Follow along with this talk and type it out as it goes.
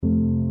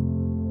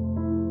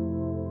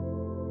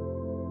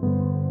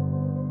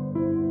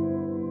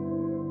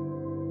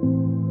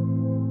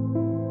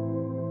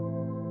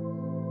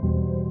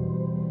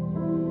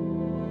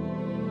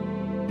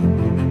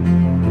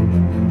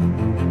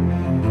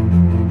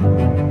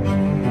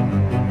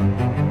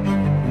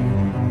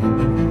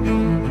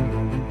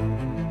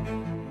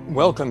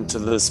Welcome to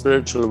the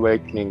Spiritual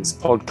Awakenings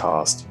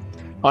podcast.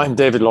 I'm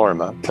David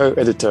Lorimer,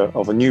 co-editor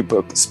of a new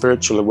book,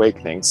 Spiritual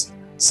Awakenings: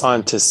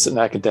 Scientists and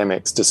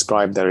Academics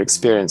Describe Their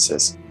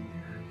Experiences.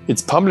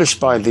 It's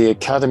published by the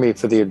Academy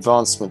for the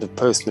Advancement of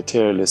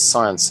Post-Materialist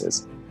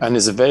Sciences and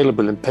is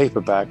available in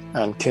paperback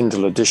and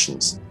Kindle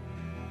editions.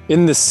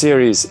 In this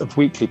series of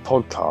weekly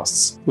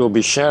podcasts, we'll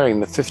be sharing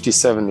the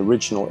 57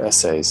 original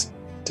essays,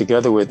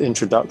 together with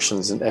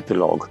introductions and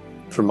epilogue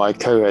from my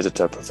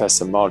co-editor,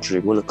 Professor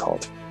Marjorie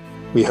Woolacott.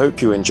 We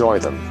hope you enjoy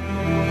them.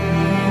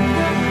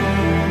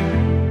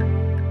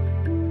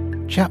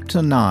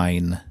 Chapter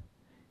 9: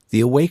 The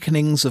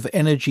Awakenings of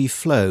Energy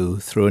Flow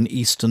Through an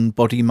Eastern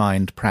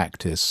Body-Mind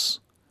Practice.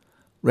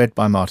 Read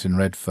by Martin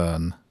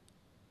Redfern.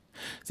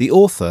 The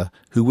author,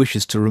 who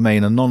wishes to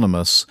remain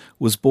anonymous,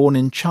 was born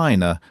in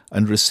China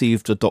and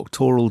received a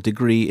doctoral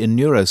degree in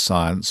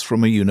neuroscience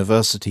from a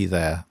university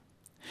there.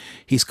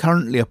 He's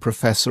currently a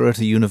professor at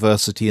a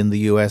university in the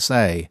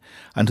USA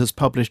and has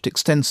published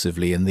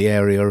extensively in the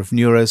area of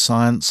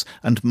neuroscience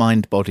and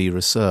mind-body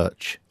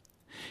research.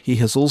 He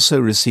has also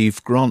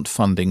received grant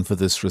funding for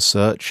this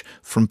research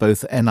from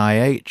both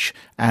NIH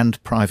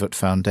and private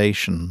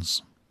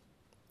foundations.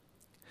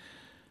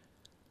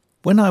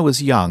 When I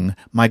was young,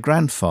 my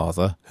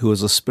grandfather, who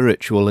was a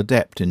spiritual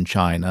adept in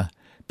China,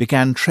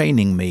 began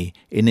training me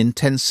in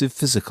intensive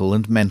physical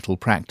and mental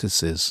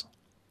practices.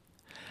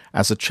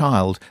 As a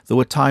child, there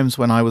were times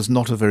when I was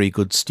not a very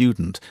good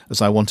student,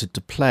 as I wanted to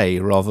play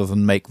rather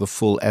than make the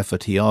full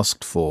effort he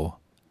asked for.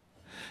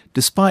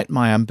 Despite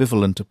my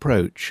ambivalent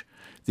approach,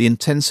 the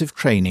intensive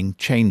training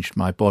changed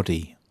my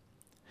body.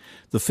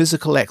 The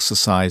physical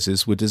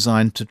exercises were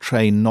designed to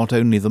train not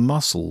only the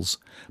muscles,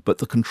 but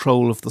the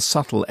control of the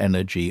subtle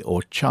energy,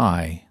 or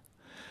chi.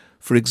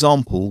 For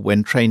example,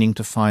 when training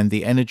to find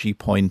the energy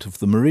point of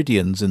the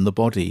meridians in the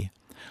body,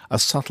 a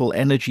subtle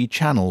energy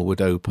channel would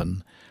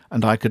open,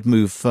 and I could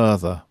move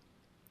further.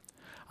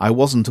 I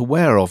wasn't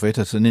aware of it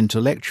at an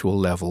intellectual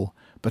level,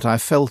 but I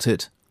felt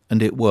it,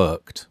 and it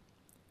worked.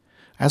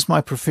 As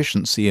my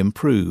proficiency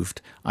improved,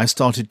 I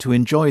started to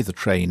enjoy the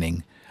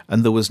training,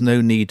 and there was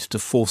no need to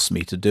force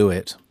me to do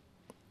it.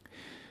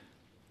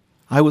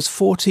 I was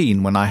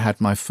 14 when I had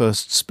my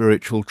first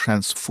spiritual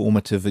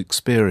transformative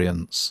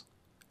experience.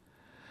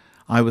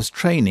 I was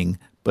training,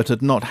 but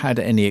had not had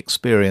any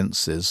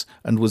experiences,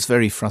 and was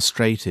very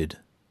frustrated.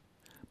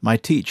 My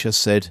teacher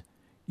said,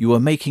 "You are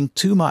making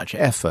too much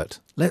effort.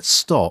 Let's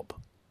stop."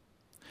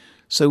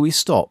 So we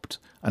stopped,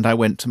 and I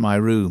went to my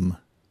room.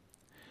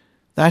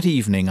 That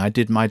evening I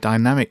did my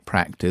dynamic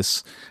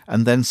practice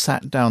and then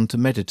sat down to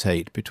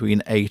meditate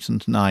between 8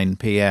 and 9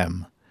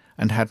 p.m.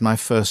 and had my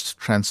first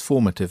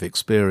transformative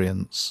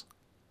experience.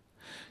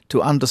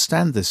 To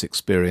understand this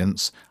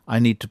experience, I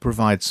need to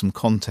provide some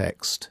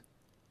context.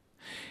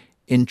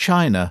 In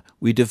China,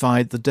 we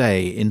divide the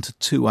day into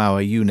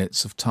 2-hour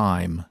units of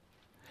time,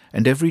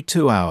 and every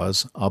 2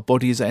 hours our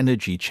body's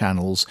energy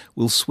channels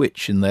will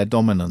switch in their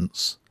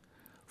dominance.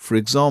 For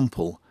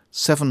example,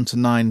 7 to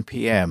 9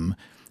 p.m.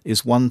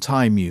 is one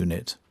time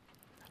unit,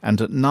 and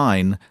at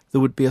 9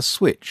 there would be a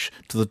switch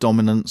to the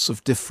dominance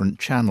of different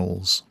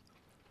channels.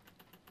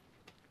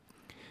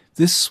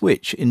 This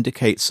switch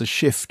indicates a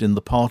shift in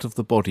the part of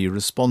the body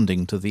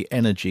responding to the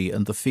energy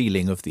and the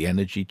feeling of the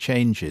energy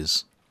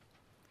changes.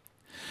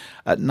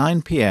 At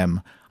 9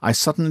 p.m. I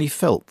suddenly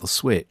felt the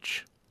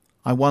switch.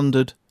 I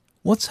wondered,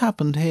 what's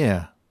happened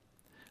here?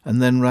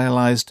 And then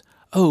realized,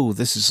 oh,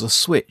 this is a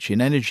switch in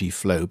energy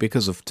flow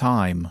because of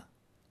time.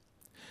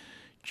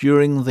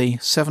 During the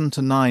 7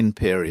 to 9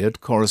 period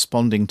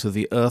corresponding to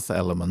the earth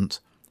element,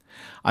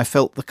 I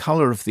felt the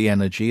colour of the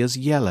energy as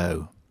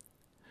yellow.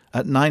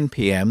 At 9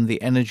 p.m.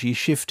 the energy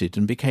shifted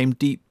and became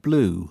deep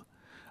blue,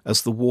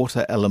 as the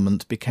water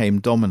element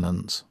became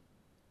dominant.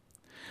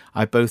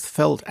 I both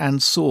felt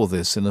and saw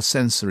this in a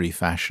sensory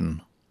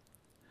fashion.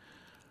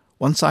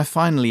 Once I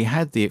finally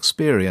had the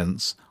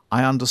experience,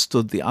 I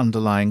understood the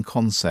underlying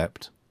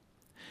concept.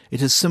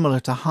 It is similar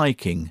to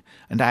hiking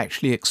and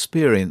actually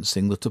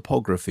experiencing the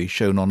topography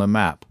shown on a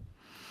map,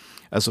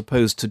 as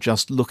opposed to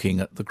just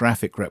looking at the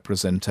graphic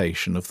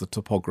representation of the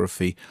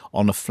topography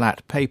on a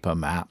flat paper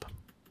map.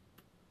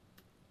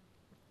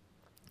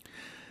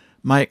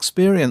 My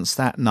experience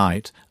that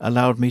night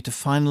allowed me to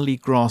finally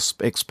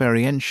grasp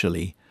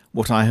experientially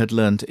what I had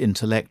learned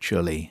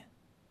intellectually.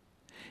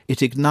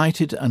 It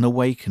ignited an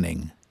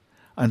awakening,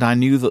 and I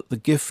knew that the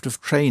gift of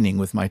training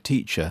with my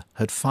teacher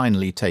had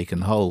finally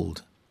taken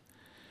hold.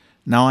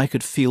 Now I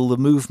could feel the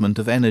movement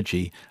of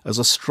energy as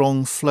a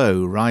strong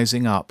flow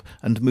rising up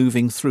and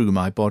moving through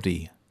my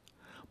body,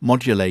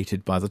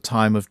 modulated by the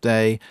time of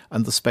day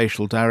and the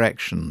spatial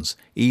directions,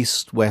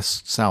 east,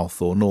 west, south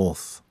or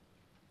north.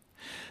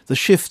 The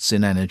shifts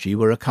in energy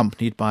were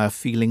accompanied by a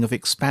feeling of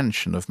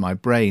expansion of my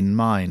brain,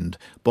 mind,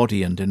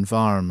 body and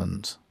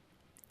environment.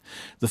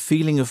 The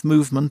feeling of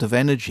movement of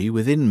energy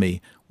within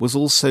me was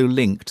also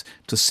linked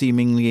to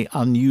seemingly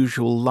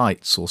unusual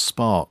lights or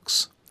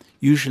sparks,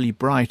 usually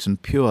bright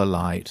and pure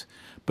light,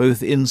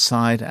 both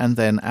inside and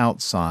then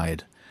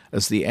outside,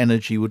 as the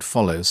energy would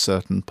follow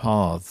certain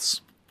paths.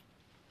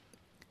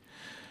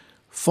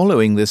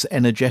 Following this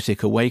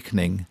energetic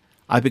awakening,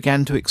 I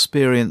began to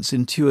experience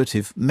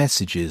intuitive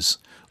messages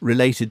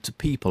related to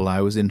people I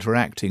was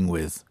interacting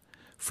with.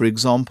 For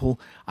example,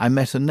 I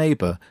met a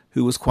neighbour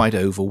who was quite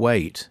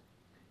overweight.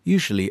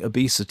 Usually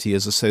obesity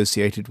is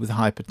associated with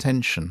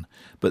hypertension,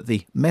 but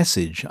the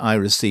message I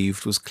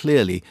received was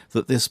clearly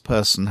that this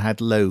person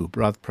had low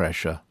blood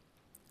pressure.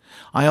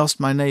 I asked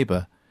my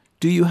neighbour,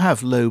 "Do you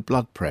have low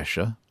blood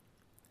pressure?"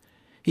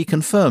 He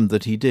confirmed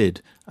that he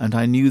did, and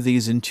I knew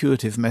these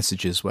intuitive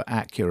messages were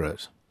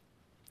accurate.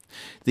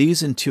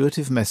 These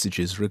intuitive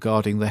messages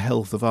regarding the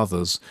health of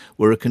others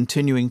were a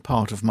continuing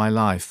part of my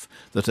life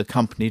that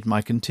accompanied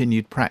my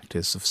continued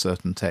practice of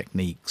certain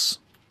techniques.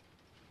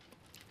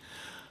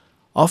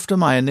 After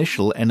my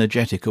initial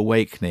energetic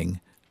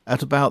awakening,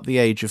 at about the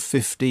age of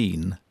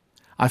 15,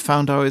 I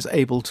found I was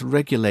able to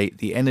regulate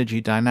the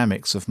energy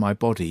dynamics of my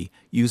body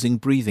using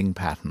breathing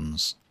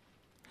patterns.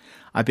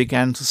 I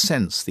began to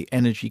sense the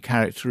energy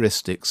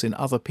characteristics in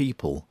other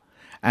people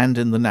and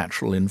in the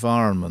natural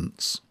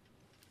environments.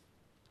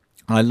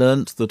 I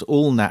learnt that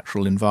all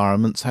natural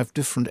environments have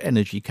different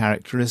energy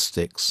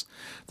characteristics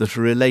that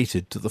are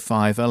related to the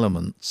 5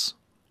 elements.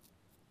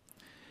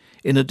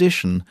 In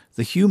addition,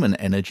 the human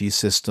energy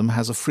system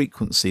has a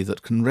frequency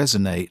that can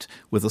resonate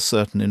with a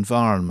certain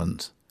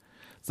environment.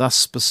 Thus,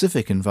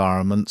 specific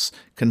environments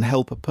can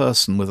help a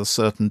person with a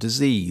certain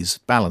disease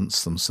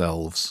balance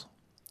themselves.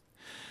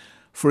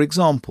 For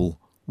example,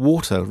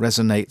 water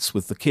resonates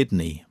with the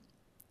kidney.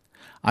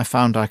 I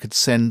found I could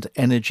send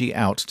energy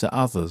out to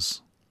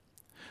others.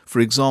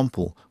 For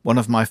example, one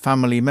of my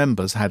family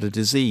members had a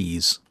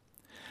disease.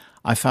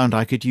 I found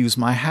I could use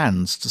my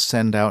hands to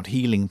send out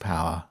healing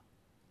power.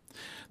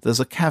 There's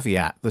a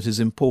caveat that is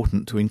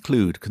important to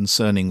include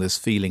concerning this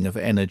feeling of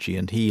energy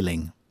and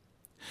healing.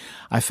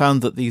 I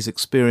found that these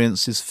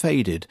experiences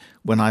faded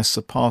when I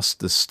surpassed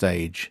this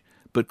stage,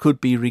 but could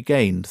be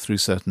regained through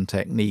certain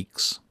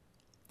techniques.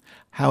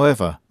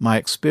 However, my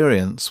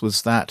experience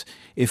was that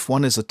if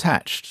one is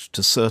attached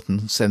to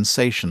certain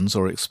sensations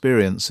or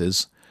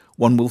experiences,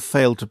 one will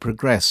fail to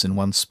progress in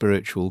one's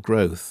spiritual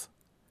growth.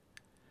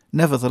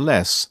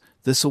 Nevertheless,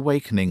 this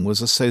awakening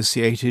was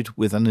associated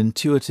with an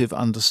intuitive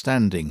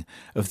understanding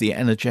of the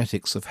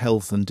energetics of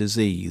health and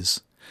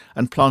disease,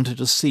 and planted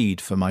a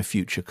seed for my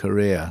future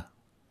career.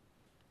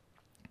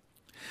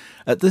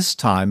 At this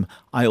time,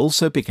 I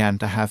also began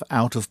to have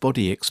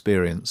out-of-body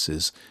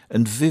experiences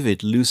and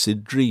vivid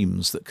lucid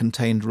dreams that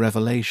contained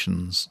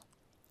revelations.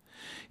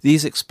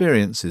 These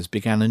experiences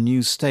began a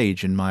new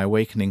stage in my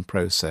awakening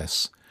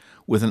process,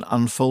 with an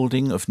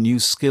unfolding of new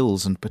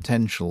skills and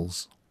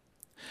potentials.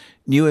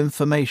 New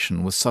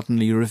information was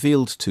suddenly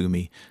revealed to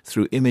me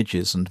through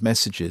images and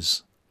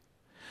messages.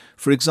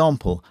 For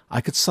example,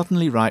 I could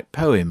suddenly write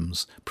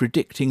poems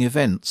predicting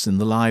events in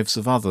the lives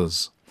of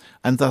others,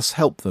 and thus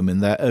help them in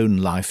their own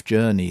life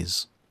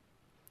journeys.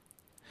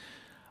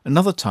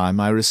 Another time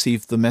I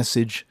received the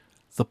message,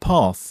 "The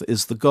path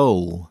is the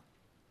goal,"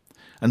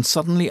 and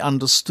suddenly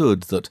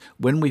understood that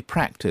when we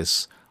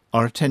practice,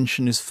 our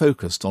attention is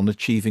focused on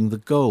achieving the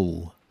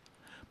goal.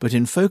 But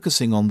in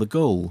focusing on the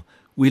goal,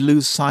 we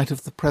lose sight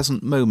of the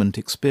present moment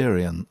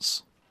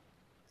experience.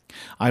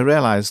 I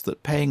realized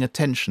that paying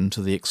attention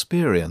to the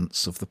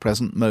experience of the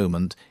present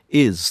moment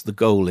is the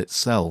goal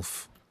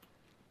itself.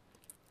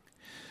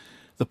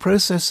 The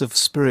process of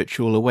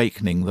spiritual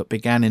awakening that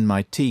began in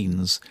my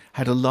teens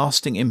had a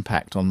lasting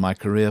impact on my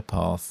career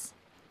path.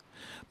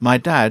 My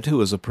dad, who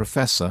was a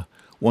professor,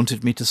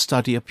 wanted me to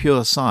study a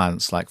pure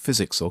science like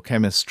physics or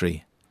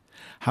chemistry.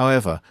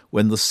 However,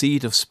 when the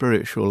seed of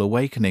spiritual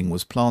awakening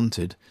was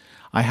planted,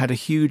 I had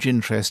a huge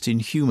interest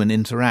in human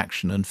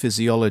interaction and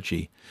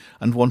physiology,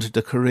 and wanted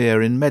a career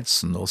in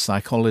medicine or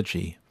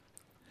psychology.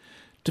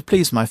 To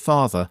please my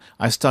father,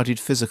 I studied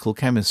physical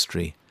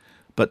chemistry,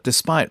 but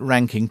despite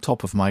ranking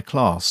top of my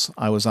class,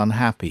 I was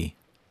unhappy.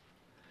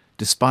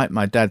 Despite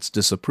my dad's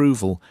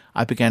disapproval,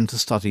 I began to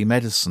study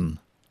medicine,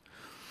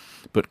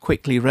 but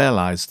quickly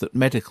realized that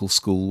medical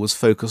school was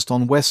focused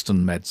on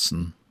Western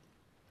medicine.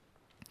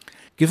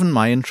 Given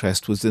my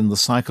interest was in the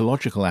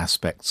psychological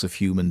aspects of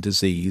human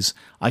disease,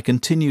 I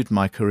continued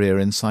my career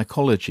in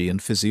psychology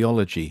and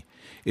physiology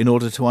in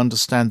order to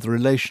understand the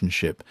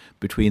relationship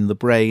between the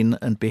brain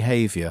and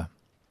behavior.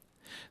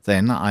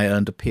 Then I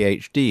earned a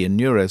PhD in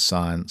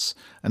neuroscience,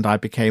 and I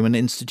became an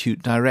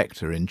institute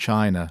director in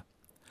China.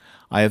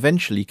 I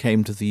eventually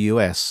came to the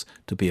US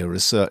to be a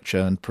researcher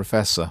and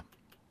professor.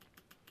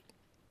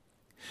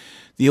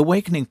 The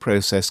awakening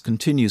process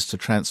continues to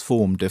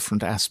transform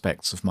different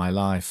aspects of my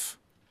life.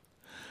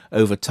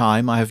 Over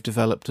time, I have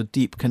developed a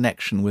deep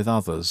connection with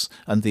others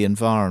and the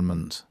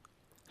environment.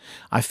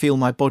 I feel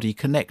my body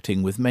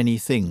connecting with many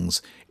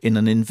things in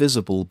an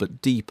invisible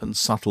but deep and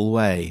subtle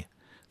way,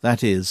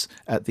 that is,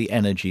 at the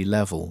energy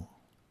level.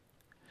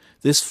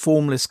 This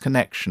formless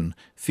connection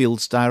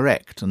feels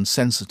direct and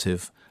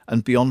sensitive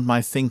and beyond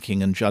my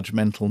thinking and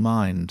judgmental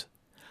mind.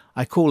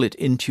 I call it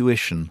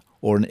intuition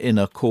or an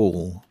inner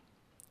call.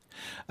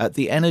 At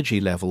the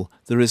energy level,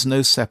 there is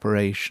no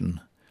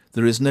separation.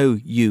 There is no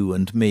you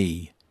and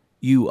me.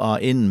 You are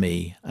in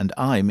me, and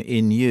I'm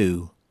in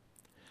you.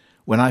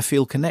 When I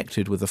feel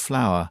connected with a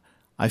flower,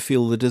 I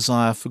feel the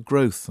desire for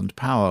growth and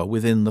power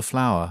within the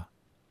flower.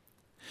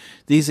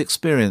 These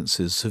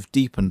experiences have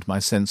deepened my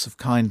sense of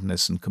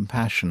kindness and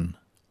compassion.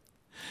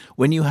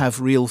 When you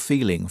have real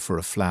feeling for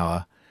a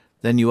flower,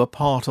 then you are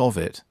part of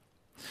it,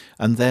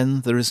 and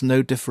then there is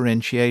no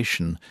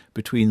differentiation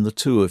between the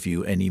two of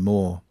you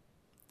anymore.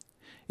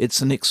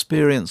 It's an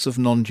experience of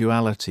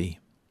non-duality.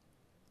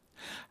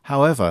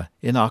 However,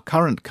 in our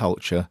current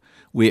culture,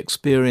 we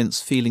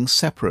experience feeling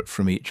separate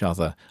from each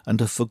other and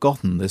have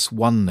forgotten this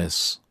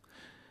oneness.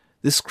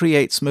 This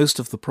creates most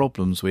of the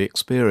problems we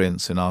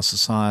experience in our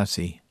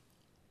society.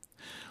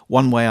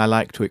 One way I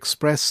like to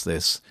express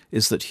this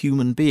is that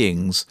human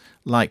beings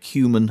like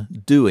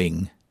human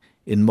doing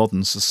in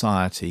modern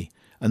society,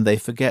 and they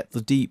forget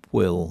the deep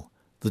will,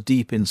 the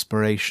deep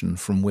inspiration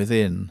from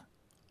within.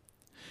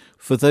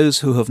 For those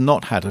who have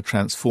not had a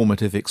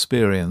transformative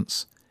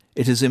experience,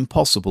 it is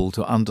impossible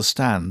to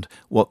understand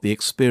what the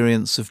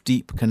experience of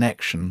deep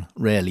connection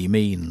really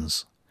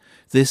means.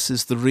 This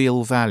is the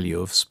real value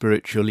of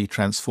spiritually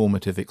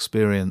transformative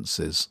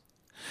experiences.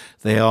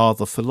 They are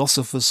the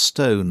philosopher's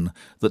stone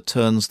that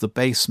turns the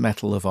base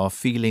metal of our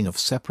feeling of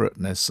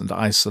separateness and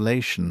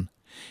isolation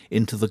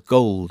into the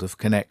gold of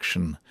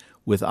connection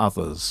with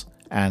others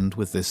and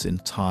with this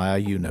entire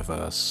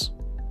universe.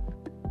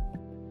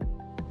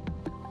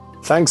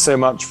 Thanks so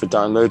much for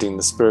downloading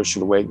the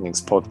Spiritual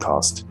Awakenings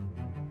podcast.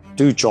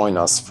 Do join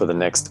us for the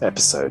next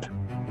episode.